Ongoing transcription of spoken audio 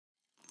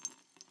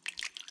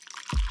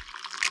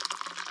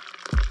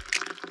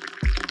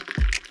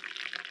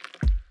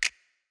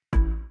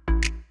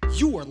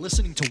You are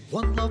listening to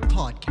One Love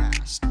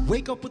Podcast.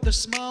 Wake up with a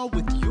smile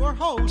with your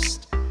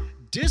host,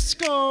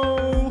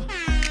 Disco.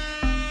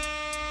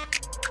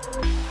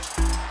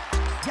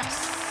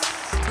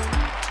 Yes.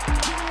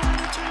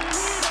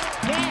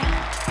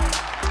 Yeah.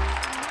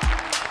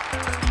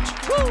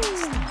 Woo.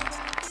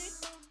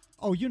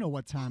 Oh, you know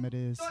what time it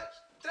is.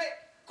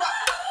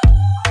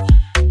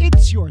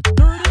 It's your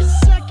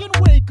 30-second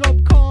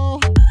wake-up call.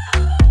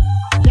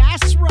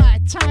 That's right,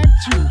 time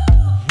to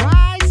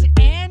rise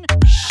and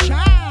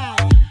shine.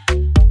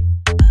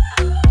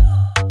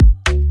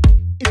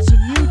 It's a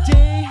new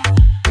day,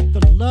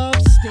 but the love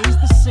stays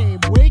the same.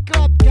 Wake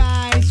up,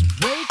 guys.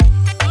 Wake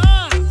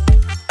up.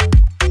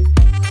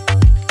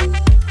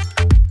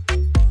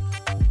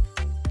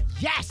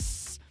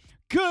 Yes.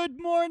 Good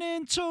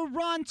morning,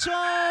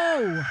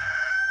 Toronto.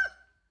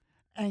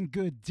 And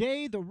good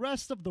day, the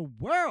rest of the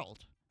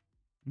world.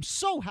 I'm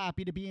so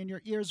happy to be in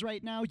your ears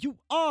right now. You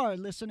are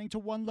listening to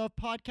One Love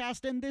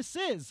Podcast, and this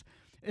is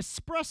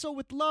Espresso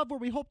with Love, where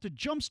we hope to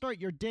jumpstart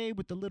your day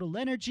with a little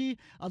energy,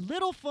 a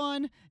little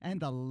fun,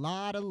 and a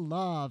lot of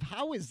love.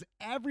 How is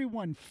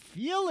everyone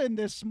feeling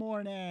this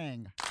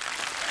morning?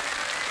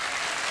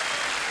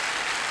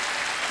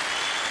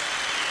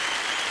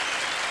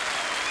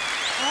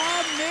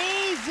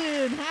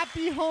 Amazing!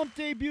 Happy hump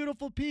day,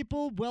 beautiful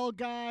people. Well,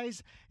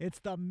 guys, it's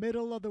the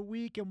middle of the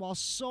week, and while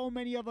so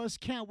many of us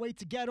can't wait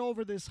to get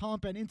over this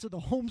hump and into the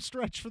home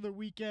stretch for the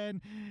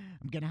weekend,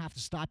 I'm going to have to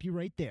stop you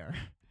right there.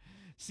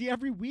 See,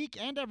 every week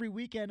and every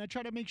weekend, I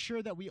try to make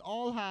sure that we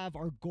all have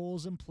our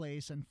goals in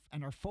place and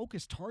our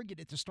focus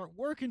targeted to start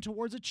working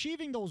towards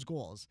achieving those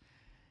goals.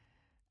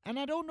 And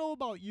I don't know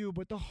about you,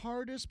 but the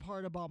hardest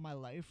part about my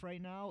life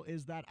right now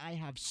is that I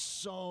have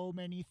so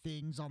many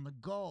things on the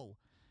go.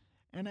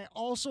 And I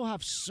also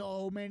have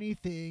so many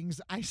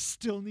things I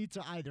still need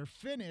to either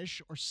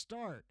finish or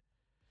start.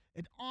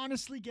 It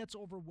honestly gets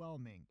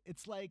overwhelming.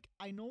 It's like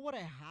I know what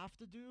I have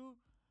to do,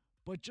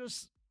 but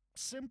just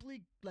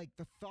simply like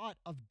the thought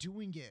of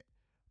doing it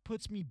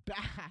puts me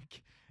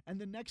back. And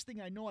the next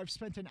thing I know, I've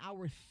spent an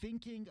hour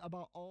thinking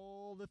about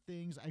all the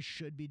things I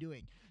should be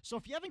doing. So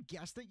if you haven't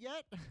guessed it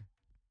yet,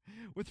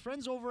 with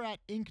friends over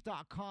at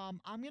Inc.com,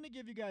 I'm going to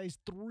give you guys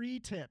 3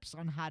 tips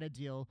on how to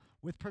deal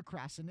with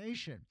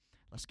procrastination.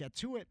 Let's get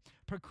to it.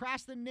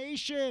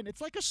 Procrastination.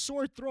 It's like a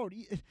sore throat.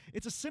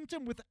 It's a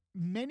symptom with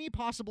many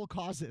possible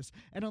causes.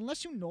 And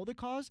unless you know the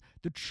cause,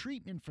 the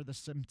treatment for the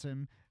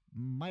symptom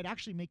might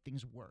actually make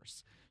things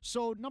worse.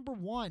 So, number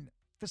 1,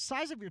 the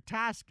size of your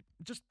task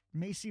just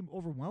may seem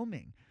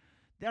overwhelming.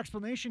 The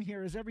explanation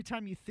here is every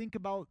time you think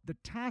about the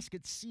task,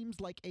 it seems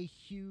like a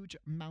huge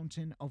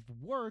mountain of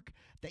work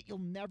that you'll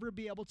never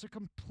be able to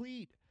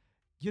complete.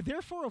 You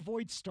therefore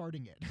avoid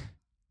starting it.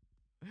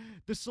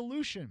 The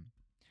solution: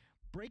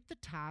 break the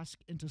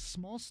task into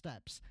small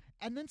steps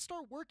and then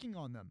start working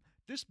on them.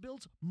 This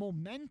builds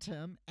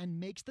momentum and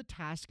makes the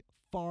task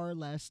far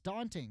less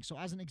daunting. So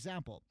as an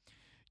example,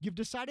 you've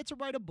decided to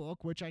write a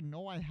book, which I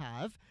know I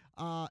have,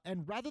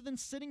 and rather than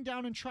sitting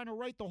down and trying to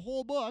write the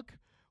whole book,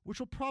 which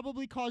will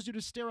probably cause you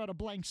to stare at a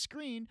blank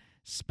screen,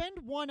 spend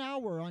 1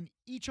 hour on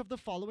each of the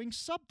following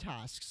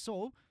subtasks.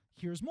 So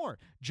here's more.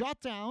 Jot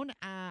down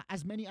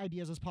as many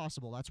ideas as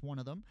possible. That's one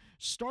of them.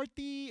 Start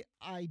the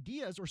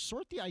ideas or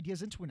sort the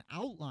ideas into an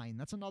outline.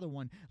 That's another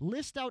one.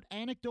 List out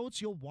anecdotes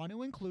you'll want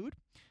to include.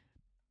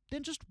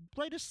 Then just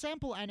write a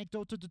sample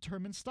anecdote to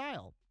determine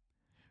style.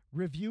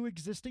 Review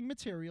existing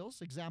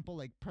materials, example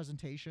like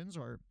presentations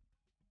or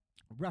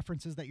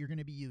references that you're going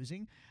to be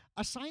using.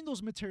 Assign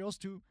those materials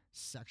to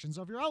sections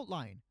of your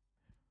outline.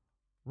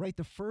 Write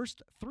the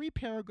first 3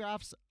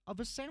 paragraphs of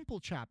a sample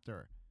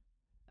chapter.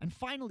 And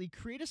finally,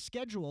 create a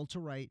schedule to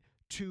write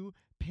 2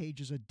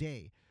 pages a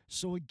day.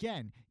 So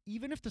again,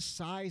 even if the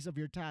size of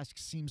your task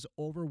seems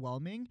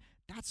overwhelming,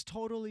 that's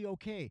totally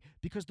okay,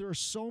 because there are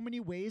so many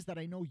ways that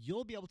I know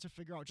you'll be able to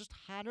figure out just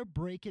how to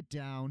break it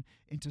down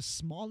into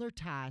smaller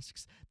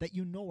tasks that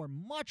you know are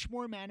much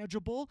more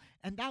manageable,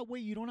 and that way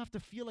you don't have to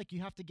feel like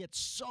you have to get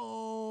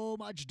so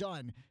much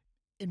done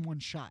in one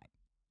shot.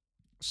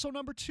 So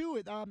number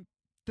 2,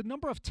 the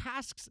number of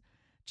tasks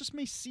just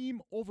may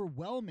seem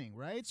overwhelming,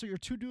 right? So your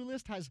to-do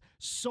list has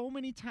so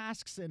many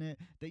tasks in it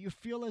that you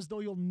feel as though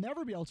you'll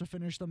never be able to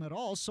finish them at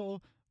all.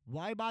 So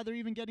why bother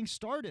even getting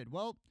started?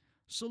 Well,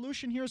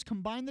 solution here is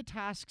combine the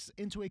tasks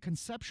into a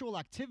conceptual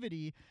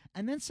activity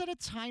and then set a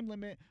time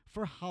limit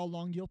for how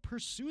long you'll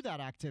pursue that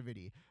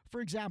activity.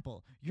 For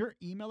example, your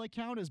email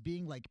account is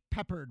being like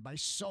peppered by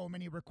so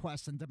many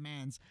requests and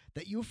demands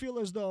that you feel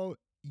as though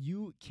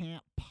you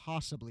can't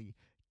possibly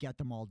get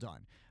them all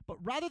done. But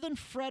rather than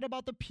fret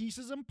about the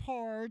pieces and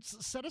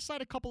parts, set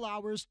aside a couple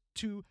hours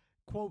to,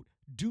 quote,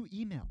 do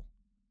email.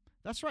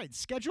 That's right.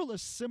 Schedule a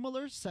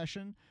similar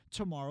session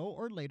tomorrow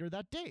or later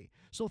that day.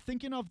 So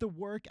thinking of the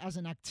work as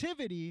an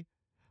activity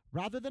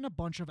rather than a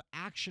bunch of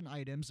action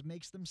items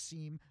makes them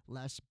seem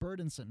less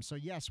burdensome. So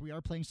yes, we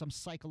are playing some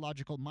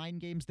psychological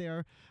mind games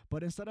there,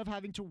 but instead of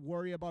having to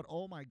worry about,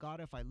 oh my God,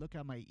 if I look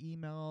at my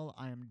email,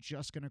 I am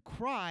just going to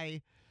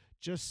cry,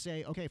 just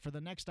say, okay, for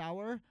the next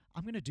hour,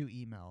 I'm going to do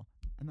email.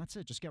 And that's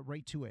it. Just get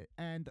right to it.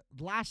 And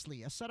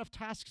lastly, a set of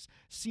tasks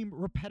seem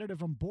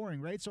repetitive and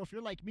boring, right? So if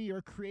you're like me, you're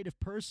a creative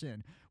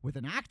person with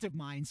an active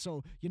mind.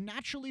 So you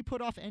naturally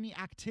put off any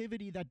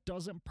activity that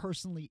doesn't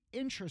personally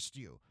interest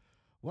you.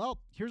 Well,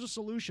 here's a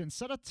solution.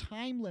 Set a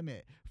time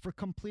limit for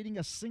completing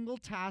a single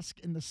task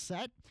in the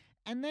set,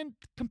 and then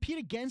compete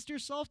against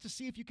yourself to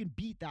see if you can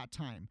beat that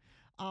time.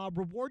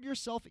 Reward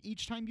yourself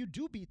each time you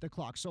do beat the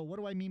clock. So what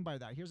do I mean by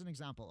that? Here's an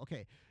example.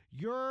 Okay,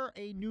 you're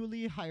a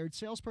newly hired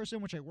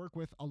salesperson, which I work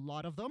with a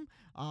lot of them.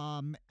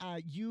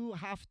 You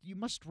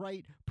must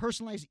write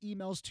personalized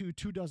emails to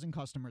 24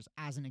 customers,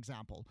 as an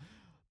example.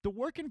 The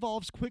work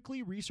involves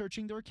quickly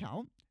researching their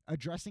account,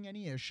 addressing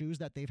any issues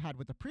that they've had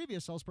with the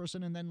previous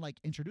salesperson, and then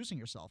introducing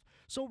yourself.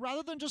 So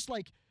rather than just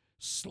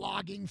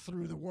slogging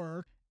through the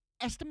work,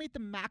 estimate the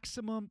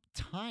maximum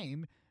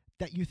time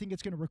that you think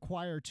it's going to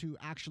require to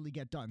actually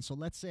get done. So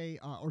let's say,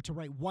 or to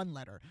write one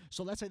letter.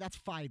 So let's say that's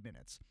 5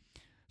 minutes.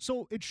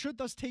 So it should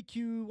thus take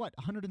you,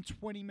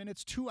 120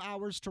 minutes, 2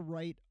 hours to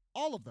write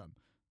all of them.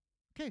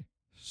 Okay,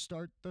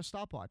 start the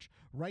stopwatch.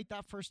 Write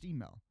that first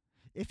email.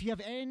 If you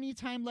have any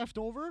time left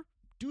over,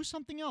 do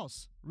something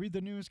else. Read the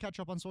news, catch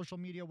up on social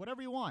media,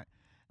 whatever you want.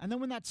 And then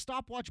when that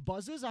stopwatch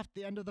buzzes after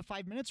the end of the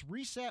 5 minutes,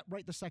 reset,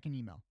 write the second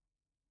email.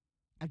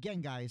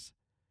 Again, guys,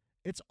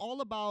 it's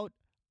all about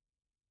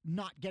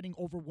not getting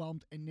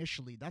overwhelmed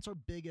initially. That's our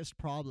biggest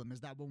problem, is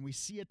that when we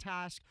see a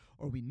task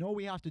or we know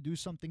we have to do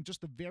something,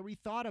 just the very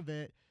thought of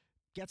it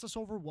gets us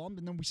overwhelmed,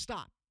 and then we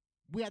stop.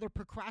 We either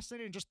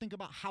procrastinate and just think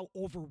about how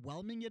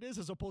overwhelming it is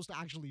as opposed to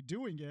actually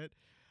doing it,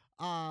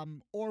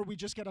 or we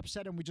just get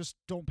upset and we just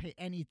don't pay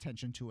any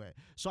attention to it.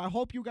 So I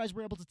hope you guys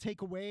were able to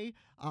take away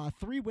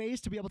 3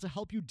 ways to be able to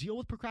help you deal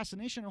with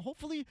procrastination, and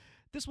hopefully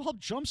this will help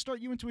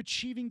jumpstart you into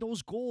achieving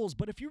those goals.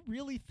 But if you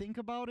really think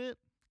about it,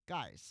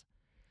 guys,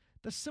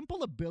 the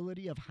simple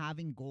ability of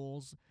having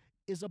goals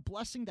is a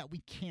blessing that we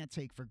can't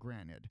take for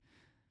granted.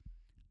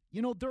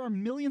 You know, there are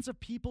millions of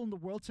people in the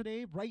world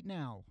today, right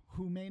now,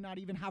 who may not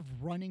even have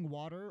running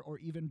water or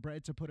even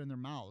bread to put in their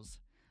mouths.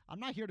 I'm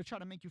not here to try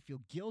to make you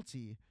feel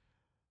guilty,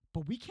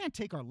 but we can't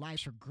take our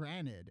lives for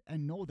granted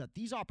and know that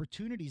these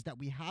opportunities that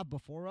we have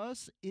before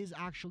us is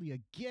actually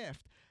a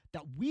gift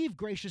that we've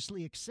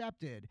graciously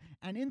accepted.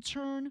 And in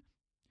turn,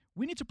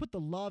 we need to put the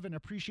love and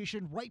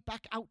appreciation right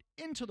back out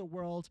into the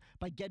world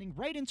by getting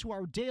right into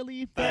our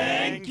daily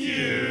thank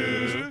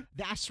you.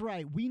 That's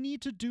right. We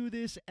need to do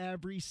this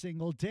every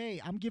single day.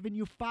 I'm giving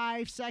you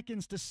 5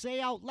 seconds to say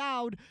out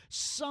loud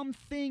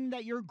something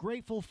that you're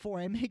grateful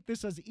for, and make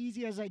this as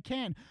easy as I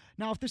can.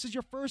 Now, if this is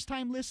your first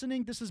time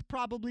listening, this is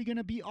probably going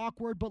to be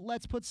awkward, but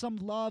let's put some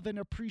love and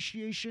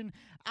appreciation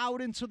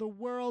out into the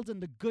world.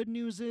 And the good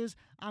news is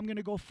I'm going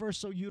to go first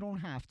so you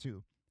don't have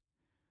to.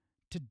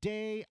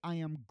 Today, I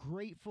am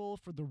grateful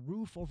for the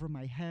roof over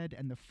my head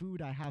and the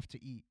food I have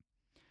to eat.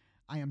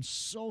 I am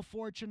so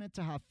fortunate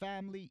to have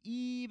family,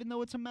 even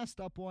though it's a messed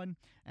up one,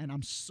 and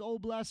I'm so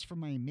blessed for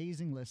my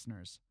amazing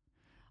listeners.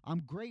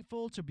 I'm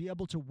grateful to be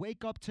able to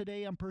wake up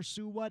today and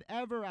pursue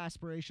whatever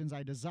aspirations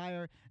I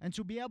desire, and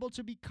to be able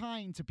to be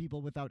kind to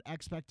people without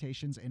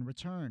expectations in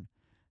return.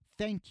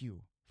 Thank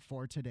you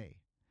for today.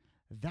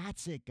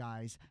 That's it,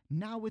 guys.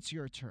 Now it's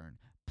your turn.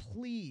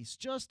 Please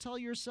just tell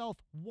yourself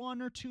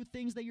 1 or 2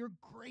 things that you're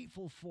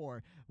grateful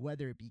for,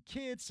 whether it be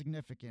kids,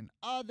 significant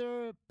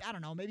other, I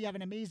don't know, maybe you have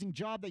an amazing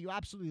job that you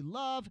absolutely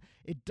love.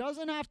 It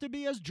doesn't have to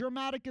be as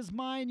dramatic as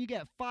mine. You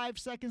get 5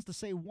 seconds to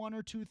say 1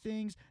 or 2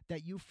 things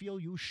that you feel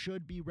you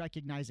should be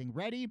recognizing.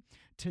 Ready?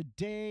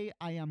 Today,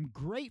 I am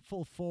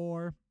grateful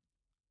for...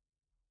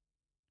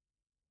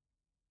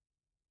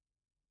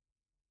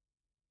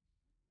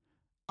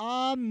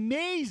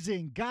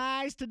 Amazing,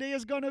 guys. Today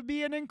is going to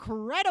be an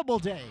incredible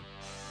day.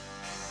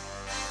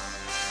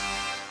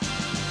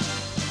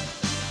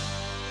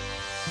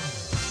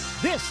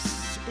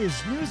 This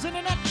is News in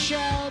a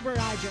Nutshell, where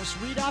I just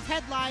read off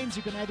headlines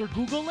you can either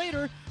Google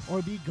later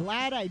or be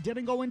glad I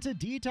didn't go into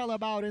detail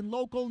about. In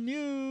local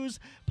news,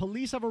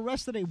 police have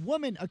arrested a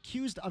woman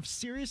accused of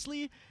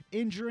seriously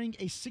injuring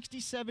a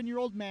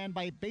 67-year-old man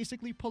by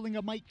basically pulling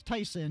a Mike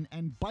Tyson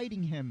and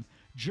biting him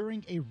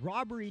during a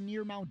robbery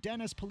near Mount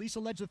Dennis. Police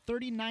allege a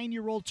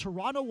 39-year-old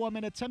Toronto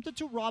woman attempted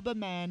to rob a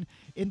man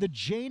in the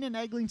Jane and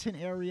Eglinton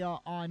area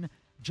on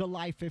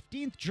July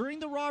 15th. During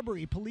the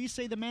robbery, police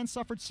say the man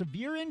suffered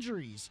severe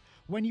injuries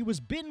when he was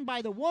bitten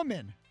by the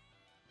woman.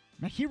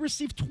 Now, he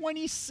received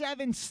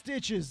 27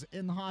 stitches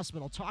in the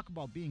hospital. Talk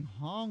about being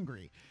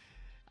hungry.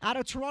 Out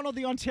of Toronto,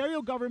 the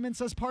Ontario government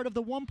says part of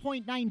the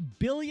 $1.9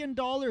 billion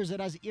it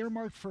has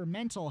earmarked for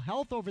mental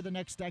health over the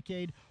next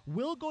decade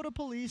will go to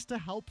police to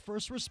help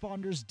first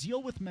responders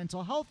deal with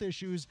mental health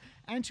issues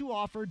and to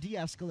offer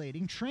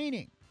de-escalating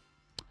training.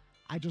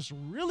 I just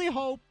really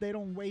hope they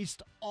don't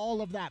waste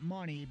all of that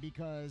money,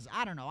 because,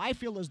 I don't know, I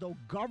feel as though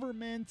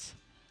government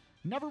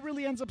never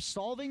really ends up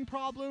solving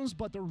problems,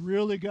 but they're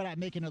really good at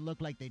making it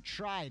look like they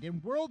tried.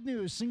 In world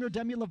news, singer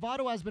Demi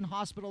Lovato has been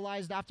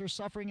hospitalized after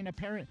suffering an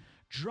apparent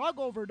drug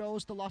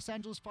overdose. The Los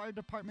Angeles Fire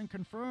Department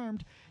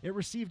confirmed it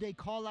received a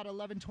call at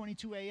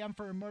 11:22 a.m.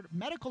 for a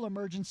medical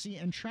emergency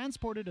and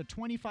transported a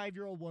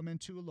 25-year-old woman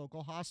to a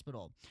local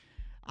hospital.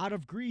 Out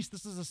of Greece,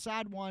 this is a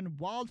sad one.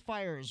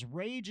 Wildfires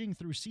raging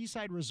through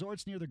seaside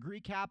resorts near the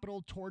Greek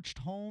capital torched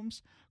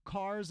homes,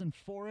 cars, and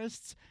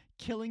forests,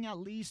 killing at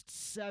least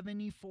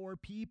 74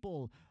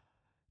 people.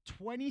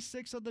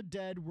 26 of the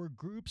dead were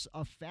groups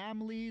of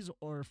families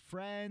or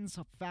friends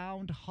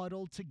found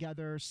huddled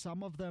together,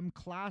 some of them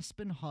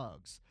clasped in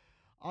hugs.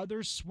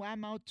 Others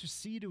swam out to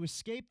sea to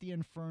escape the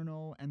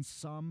inferno, and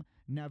some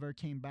never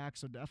came back.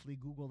 So definitely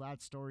Google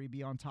that story,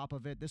 be on top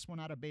of it. This one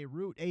out of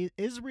Beirut.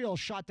 Israel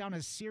shot down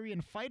a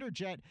Syrian fighter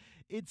jet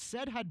it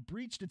said had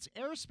breached its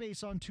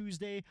airspace on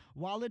Tuesday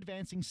while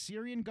advancing.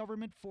 Syrian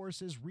government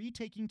forces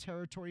retaking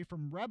territory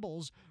from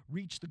rebels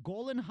reached the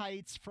Golan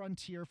Heights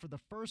frontier for the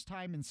first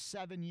time in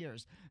 7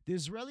 years. The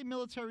Israeli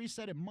military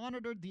said it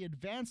monitored the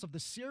advance of the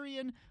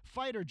Syrian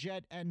fighter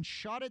jet and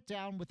shot it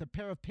down with a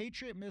pair of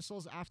Patriot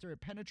missiles after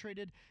it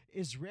penetrated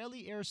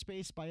Israeli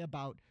airspace by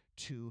about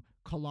 2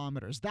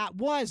 kilometers. That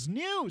was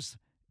news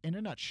in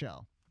a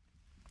nutshell.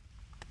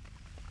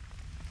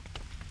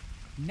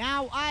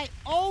 Now, I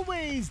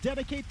always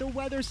dedicate the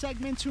weather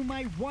segment to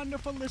my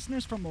wonderful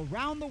listeners from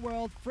around the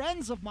world,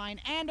 friends of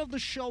mine and of the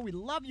show. We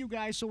love you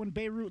guys. So in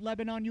Beirut,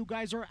 Lebanon, you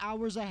guys are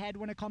hours ahead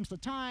when it comes to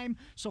time.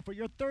 So for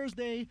your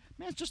Thursday,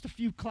 man, it's just a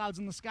few clouds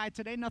in the sky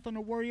today. Nothing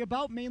to worry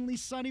about. Mainly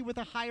sunny with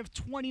a high of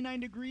 29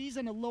 degrees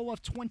and a low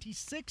of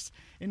 26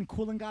 in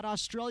Coolangatta,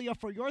 Australia.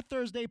 For your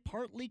Thursday,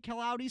 partly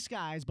cloudy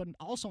skies, but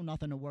also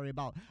nothing to worry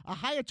about. A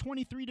high of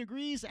 23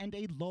 degrees and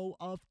a low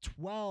of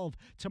 12.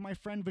 To my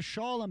friend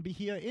Vishal in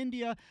Bahia,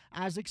 India,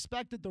 as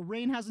expected, the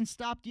rain hasn't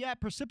stopped yet.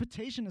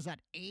 Precipitation is at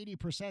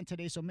 80%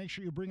 today, so make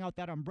sure you bring out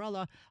that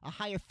umbrella. A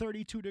high of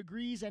 32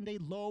 degrees and a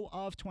low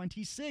of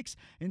 26.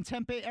 In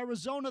Tempe,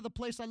 Arizona, the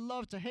place I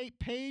love to hate,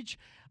 Paige,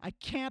 I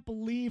can't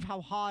believe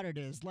how hot it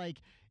is.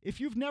 Like, if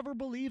you've never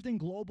believed in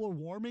global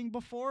warming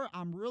before,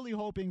 I'm really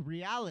hoping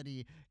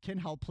reality can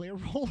help play a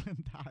role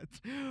in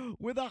that.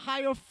 With a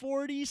high of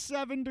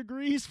 47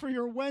 degrees for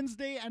your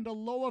Wednesday and a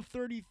low of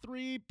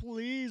 33,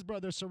 please,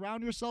 brother,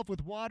 surround yourself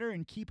with water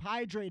and keep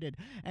hydrated.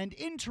 And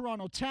in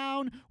Toronto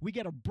town, we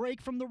get a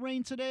break from the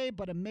rain today,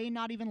 but it may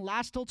not even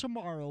last till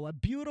tomorrow. A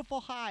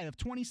beautiful high of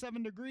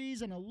 27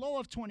 degrees and a low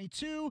of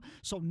 22,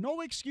 so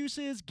no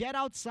excuses. Get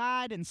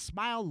outside and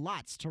smile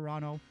lots,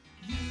 Toronto.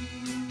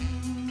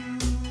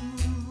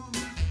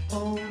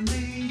 Only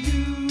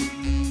you,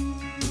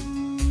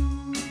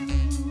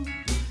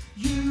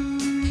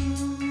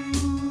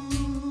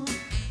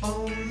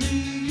 only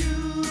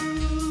you.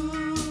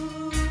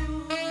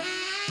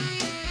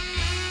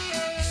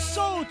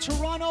 So,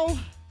 Toronto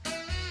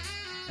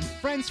and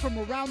friends from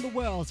around the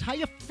world, how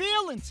you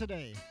feeling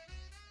today?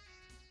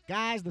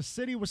 Guys, the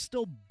city was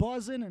still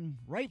buzzing, and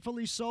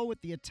rightfully so, with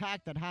the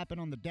attack that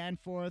happened on the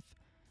Danforth.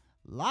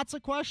 Lots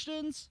of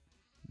questions.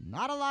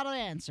 Not a lot of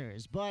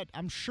answers, but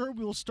I'm sure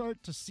we'll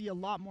start to see a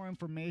lot more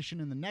information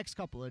in the next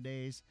couple of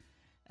days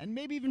and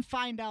maybe even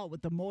find out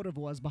what the motive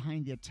was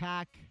behind the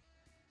attack.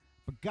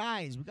 But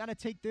guys, we got to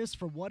take this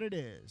for what it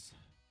is.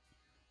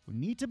 We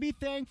need to be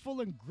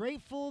thankful and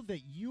grateful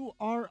that you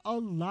are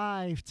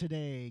alive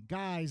today.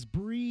 Guys,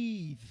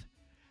 breathe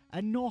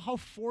and know how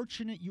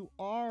fortunate you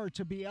are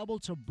to be able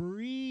to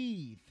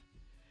breathe.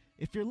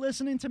 If you're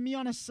listening to me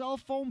on a cell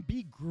phone,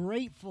 be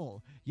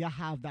grateful you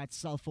have that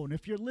cell phone.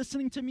 If you're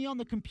listening to me on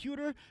the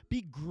computer,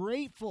 be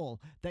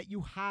grateful that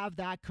you have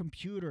that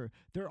computer.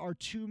 There are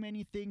too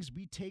many things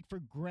we take for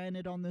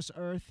granted on this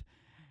earth.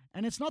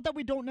 And it's not that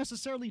we don't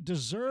necessarily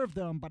deserve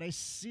them, but I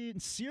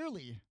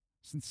sincerely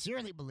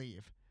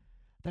believe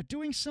that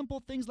doing simple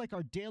things like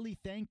our daily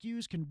thank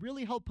yous can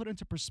really help put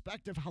into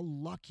perspective how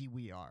lucky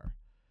we are.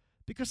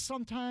 Because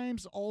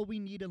sometimes all we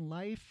need in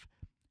life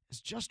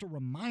is just a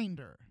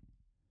reminder.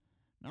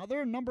 Now, there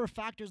are a number of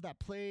factors that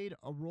played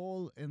a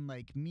role in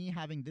me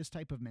having this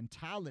type of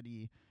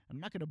mentality. I'm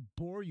not going to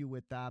bore you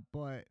with that,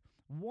 but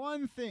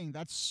one thing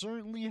that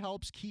certainly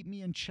helps keep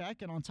me in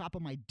check and on top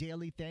of my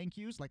daily thank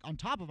yous,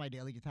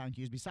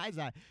 besides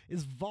that,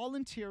 is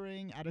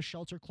volunteering at a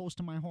shelter close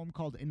to my home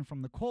called In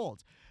From the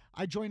Cold.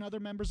 I join other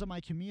members of my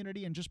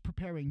community in just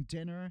preparing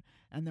dinner,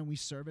 and then we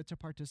serve it to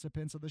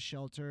participants of the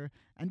shelter.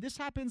 And this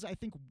happens, I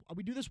think,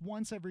 we do this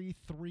once every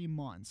 3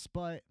 months.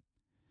 But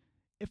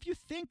if you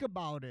think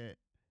about it,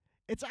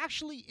 it's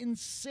actually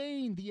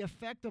insane the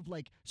effect of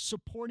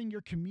supporting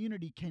your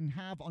community can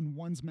have on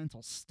one's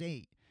mental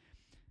state.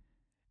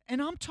 And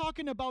I'm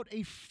talking about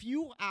a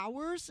few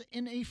hours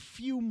in a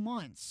few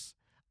months.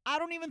 I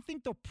don't even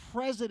think the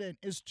president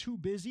is too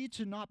busy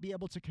to not be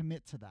able to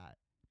commit to that.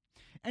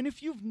 And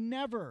if you've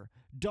never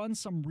done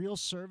some real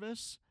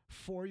service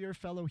for your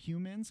fellow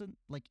humans and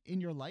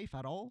in your life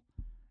at all,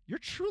 you're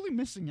truly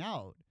missing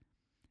out.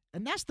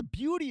 And that's the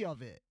beauty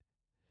of it.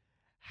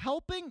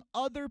 Helping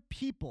other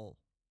people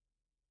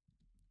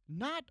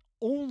not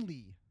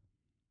only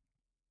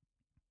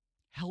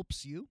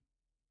helps you,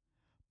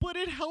 but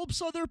it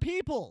helps other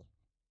people.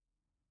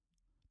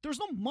 There's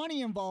no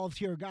money involved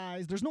here,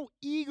 guys. There's no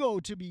ego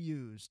to be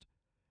used.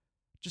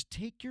 Just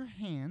take your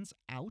hands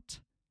out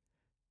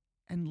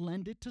and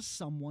lend it to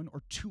someone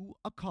or to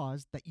a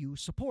cause that you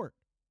support.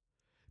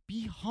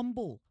 Be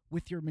humble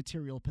with your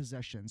material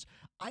possessions.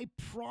 I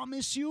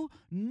promise you,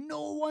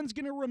 no one's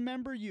going to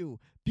remember you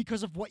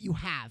because of what you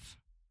have.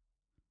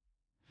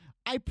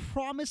 I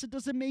promise it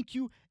doesn't make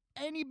you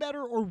any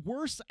better or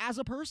worse as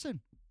a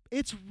person.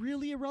 It's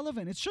really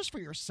irrelevant. It's just for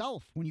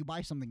yourself when you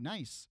buy something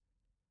nice.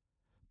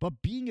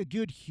 But being a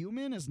good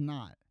human is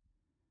not.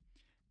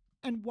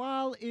 And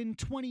while in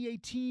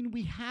 2018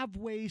 we have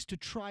ways to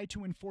try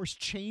to enforce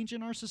change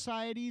in our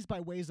societies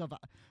by ways of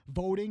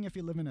voting if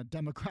you live in a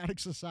democratic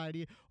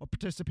society or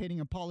participating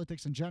in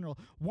politics in general,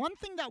 one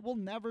thing that will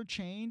never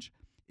change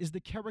is the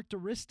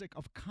characteristic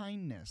of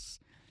kindness.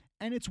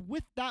 And it's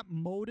with that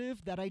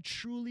motive that I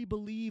truly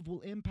believe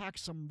will impact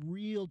some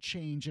real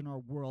change in our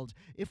world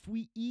if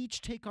we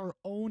each take our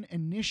own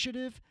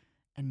initiative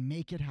and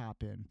make it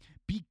happen.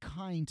 Be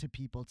kind to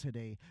people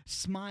today.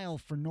 Smile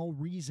for no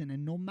reason.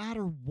 And no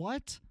matter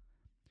what,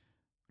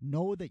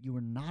 know that you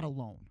are not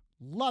alone.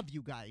 Love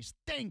you guys.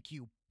 Thank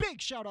you. Big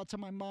shout out to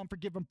my mom for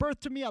giving birth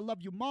to me. I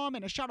love you, Mom.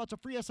 And a shout out to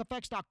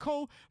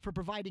freesfx.co for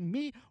providing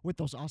me with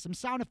those awesome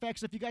sound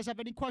effects. If you guys have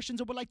any questions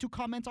or would like to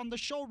comment on the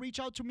show, reach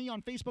out to me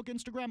on Facebook,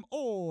 Instagram,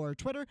 or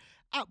Twitter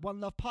at One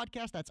Love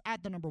Podcast. That's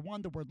at the number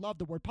one, the word love,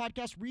 the word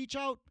podcast. Reach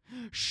out.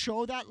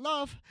 Show that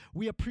love.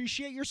 We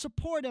appreciate your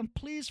support. And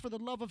please, for the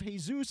love of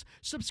Jesus,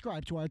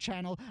 subscribe to our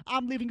channel.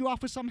 I'm leaving you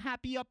off with some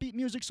happy, upbeat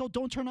music, so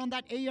don't turn on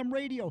that AM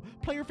radio.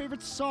 Play your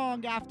favorite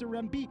song after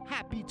and be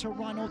happy,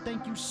 Toronto.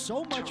 Thank you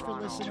so much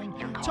for listening.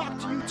 Talk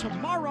to you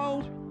tomorrow.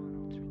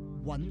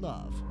 One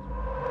love.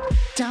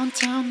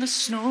 Downtown, the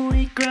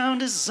snowy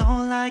ground is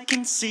all I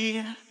can see.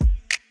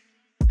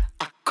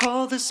 I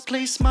call this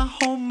place my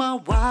home, my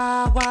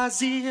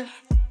YYZ.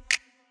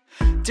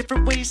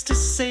 Different ways to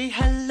say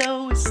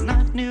hello is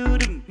not new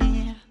to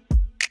me.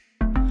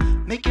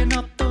 Making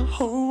up the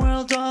whole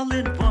world all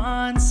in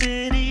one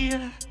city.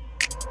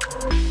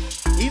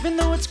 Even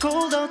though it's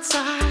cold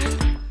outside,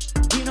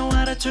 we know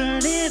how to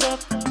turn it up.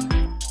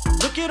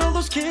 Look at all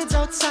those kids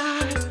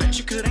outside, bet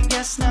you couldn't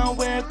guess now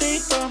where they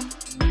from.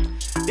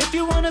 If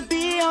you wanna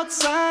be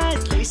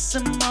outside, lace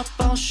them up,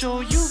 I'll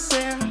show you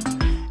where.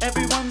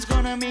 Everyone's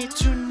gonna meet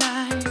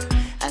tonight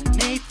at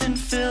Nathan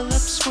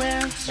Phillips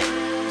Square.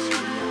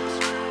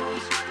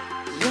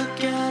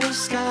 Look at the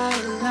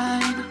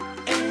skyline,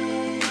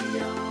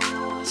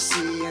 ayo.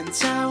 Seeing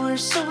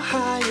towers so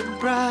high and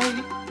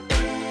bright,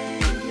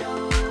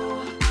 ayo.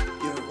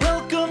 You're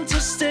welcome to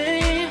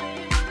stay.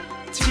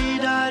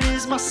 T-Dot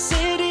is my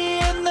city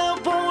and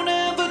that won't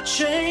ever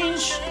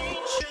change.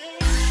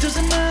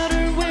 Doesn't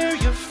matter where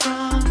you're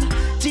from,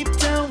 deep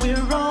down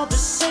we're all the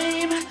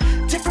same.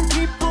 Different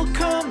people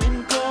come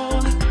and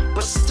go,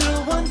 but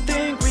still one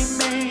thing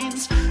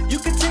remains. You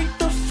can take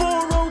the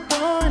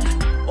 401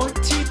 or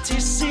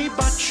TTC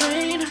by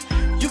train.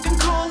 You can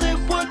call it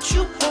what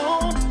you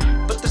want,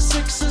 but the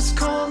 6 is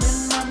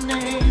calling my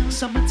name.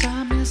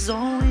 Summertime is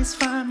always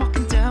fine,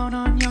 walking down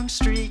on Young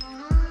Street.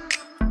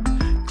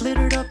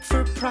 Glittered up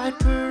for Pride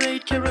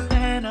Parade,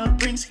 Caravana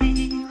brings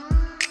heat.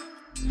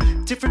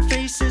 Different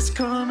faces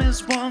come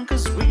as one,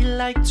 cause we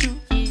like to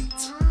eat.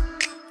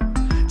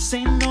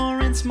 St.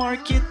 Lawrence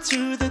Market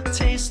to the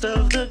taste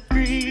of the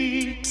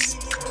Greeks.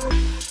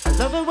 I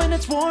love it when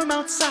it's warm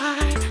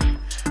outside.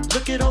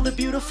 Look at all the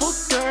beautiful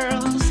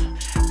girls.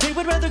 They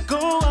would rather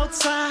go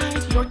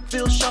outside.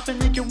 Yorkville shopping,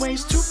 making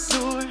ways to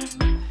lure.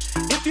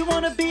 If you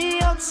wanna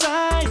be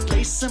outside,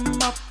 lace them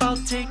up, I'll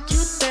take you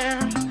there.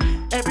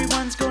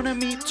 Everyone's gonna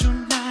meet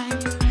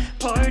tonight.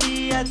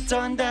 Party at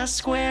Dundas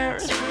Square.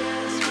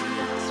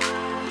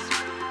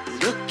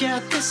 Look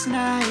at this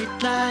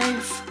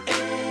nightlife.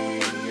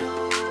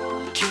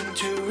 Ayo. King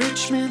to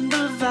Richmond,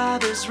 the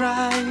vibe is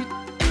right.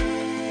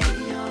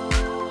 Ayo.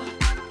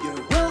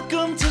 You're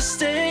welcome to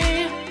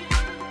stay.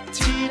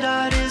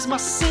 T-Dot is my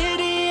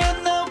city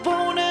and that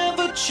won't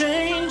ever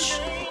change.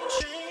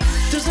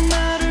 Doesn't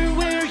matter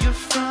where you're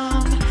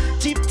from,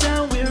 deep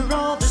down we're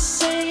all the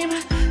same.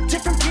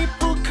 Different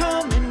people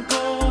come and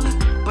go,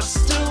 but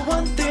still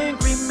one thing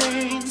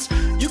remains.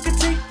 You can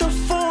take the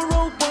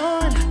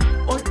 401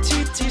 or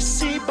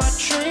TTC by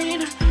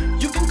train.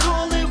 You can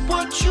call it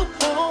what you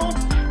want,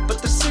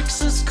 but the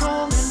 6 is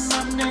calling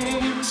my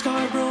name.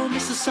 Scarborough,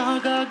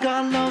 Mississauga,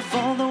 got love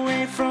all the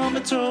way from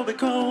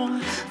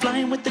Etobicoke.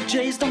 Flying with the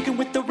Jays, dunking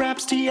with the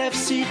Raps,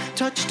 TFC,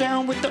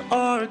 touchdown with the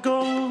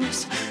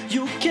Argos.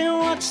 You can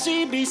watch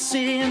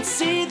CBC and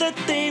see that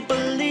they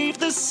believe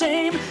the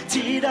same.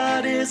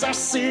 T-Dot is our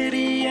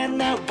city and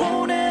that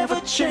won't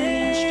ever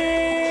change.